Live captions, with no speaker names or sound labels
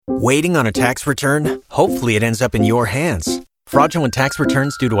Waiting on a tax return? Hopefully it ends up in your hands. Fraudulent tax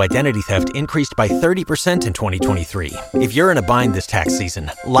returns due to identity theft increased by 30% in 2023. If you're in a bind this tax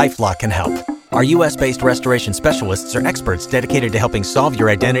season, LifeLock can help. Our U.S.-based restoration specialists are experts dedicated to helping solve your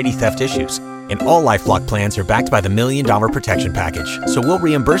identity theft issues. And all LifeLock plans are backed by the $1 Million Protection Package. So we'll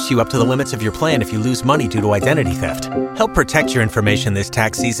reimburse you up to the limits of your plan if you lose money due to identity theft. Help protect your information this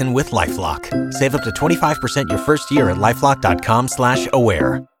tax season with LifeLock. Save up to 25% your first year at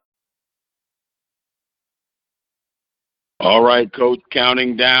LifeLock.com/aware. All right, Coach,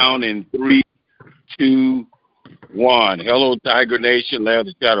 counting down in 3, 2, 1. Hello, Tiger Nation. Larry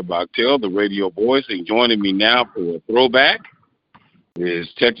the Chattabox, the radio voice, and joining me now for a throwback is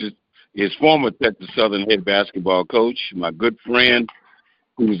former Texas Southern head basketball coach, my good friend,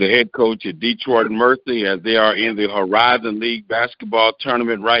 who's the head coach at Detroit and Mercy, as they are in the Horizon League basketball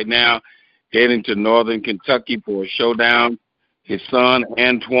tournament right now, heading to Northern Kentucky for a showdown. His son,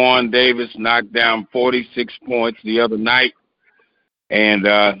 Antoine Davis, knocked down 46 points the other night, and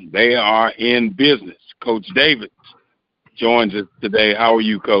they are in business. Coach Davis joins us today. How are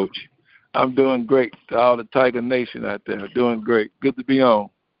you, Coach? I'm doing great. To all the Tiger Nation out there, doing great. Good to be on.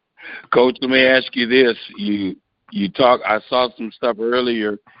 Coach, let me ask you this. I saw some stuff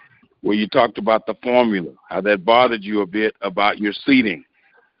earlier where you talked about the formula, how that bothered you a bit about your seeding.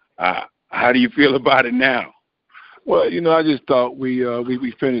 How do you feel about it now? Well, I just thought we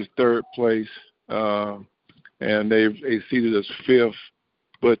finished third place, and they seeded us fifth.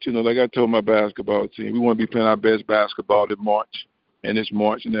 But, like I told my basketball team, we want to be playing our best basketball in March, and it's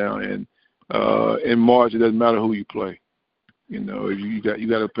March now. And in March, it doesn't matter who you play. You got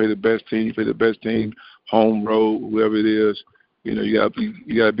to play the best team. You play the best team, home, road, whoever it is. You got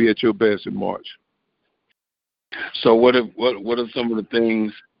to be at your best in March. So what are some of the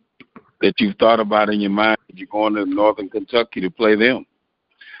things that you've thought about in your mind as you're going to Northern Kentucky to play them?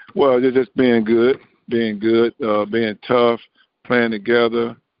 Well, they're just being good, being tough, playing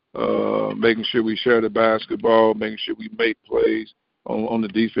together, making sure we share the basketball, making sure we make plays on the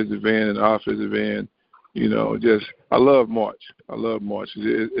defensive end and offensive end. I love March.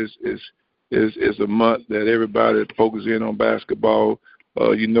 It's a month that everybody focuses in on basketball.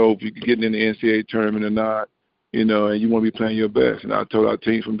 If you're getting in the NCAA tournament or not, and you want to be playing your best. And I told our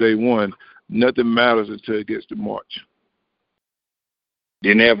team from day one, nothing matters until it gets to March.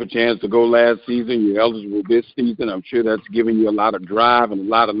 Didn't have a chance to go last season. You're eligible this season. I'm sure that's giving you a lot of drive and a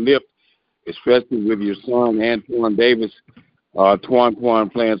lot of lift, especially with your son, Antoine Davis.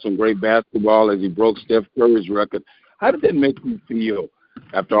 Twan playing some great basketball as he broke Steph Curry's record. How did that make you feel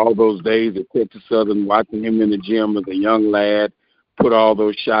after all those days at Texas Southern, watching him in the gym as a young lad, put all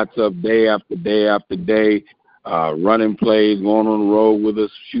those shots up day after day after day, running plays, going on the road with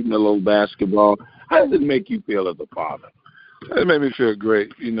us, shooting a little basketball? How does it make you feel as a father? It made me feel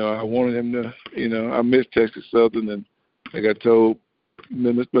great. I wanted him to, I miss Texas Southern, and like I told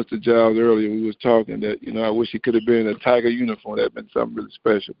Mr. Giles earlier, we was talking that, I wish he could have been in a Tiger uniform. That would have been something really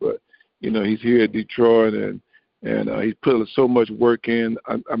special. But, he's here at Detroit, and he's put so much work in.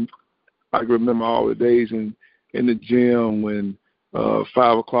 I can remember all the days in the gym when 5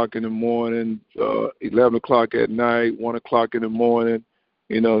 o'clock in the morning, 11 o'clock at night, 1 o'clock in the morning.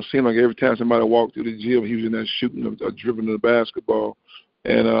 It seemed like every time somebody walked through the gym, he was in there shooting or dribbling the basketball,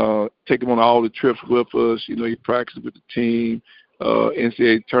 and take him on all the trips with us. He practiced with the team.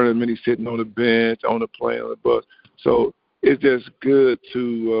 NCAA tournament, he's sitting on the bench, on the plane, on the bus. So it's just good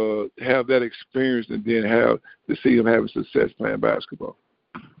to have that experience and then to see him having success playing basketball.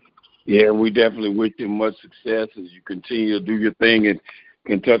 Yeah, we definitely wish you much success as you continue to do your thing in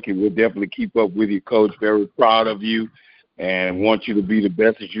Kentucky. We'll definitely keep up with you, Coach. Very proud of you and want you to be the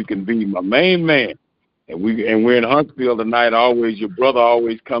best that you can be, my main man. And we're in Huntsville tonight. Always, your brother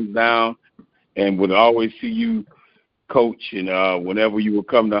always comes down and would always see you, Coach. And whenever you would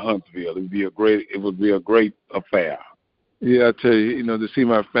come to Huntsville, it would be a great affair. Yeah, I tell you, to see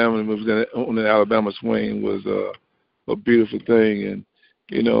my family move on the Alabama swing was a beautiful thing. And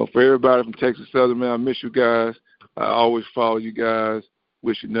for everybody from Texas Southern, man, I miss you guys. I always follow you guys.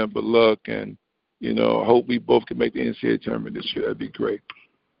 Wish you nothing but luck, and hope we both can make the NCAA tournament this year. That'd be great.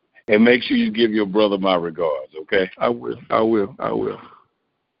 And make sure you give your brother my regards, okay? I will.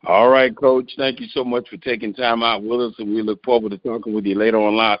 All right, Coach. Thank you so much for taking time out with us, and we look forward to talking with you later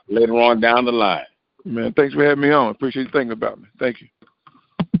on down the line. Man, thanks for having me on. Appreciate you thinking about me. Thank you.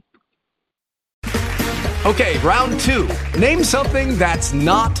 Okay, round 2. Name something that's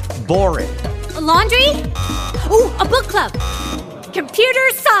not boring. A laundry? Ooh, a book club. Computer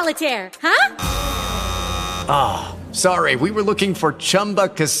solitaire, huh? Ah, sorry, we were looking for Chumba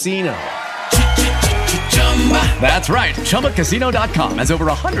Casino. That's right. ChumbaCasino.com has over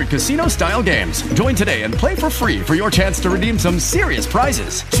 100 casino-style games. Join today and play for free for your chance to redeem some serious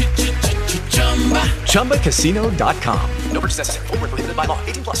prizes. ChumbaCasino.com. No purchase necessary. Void where prohibited by law.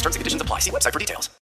 18+ terms and conditions apply. See website for details.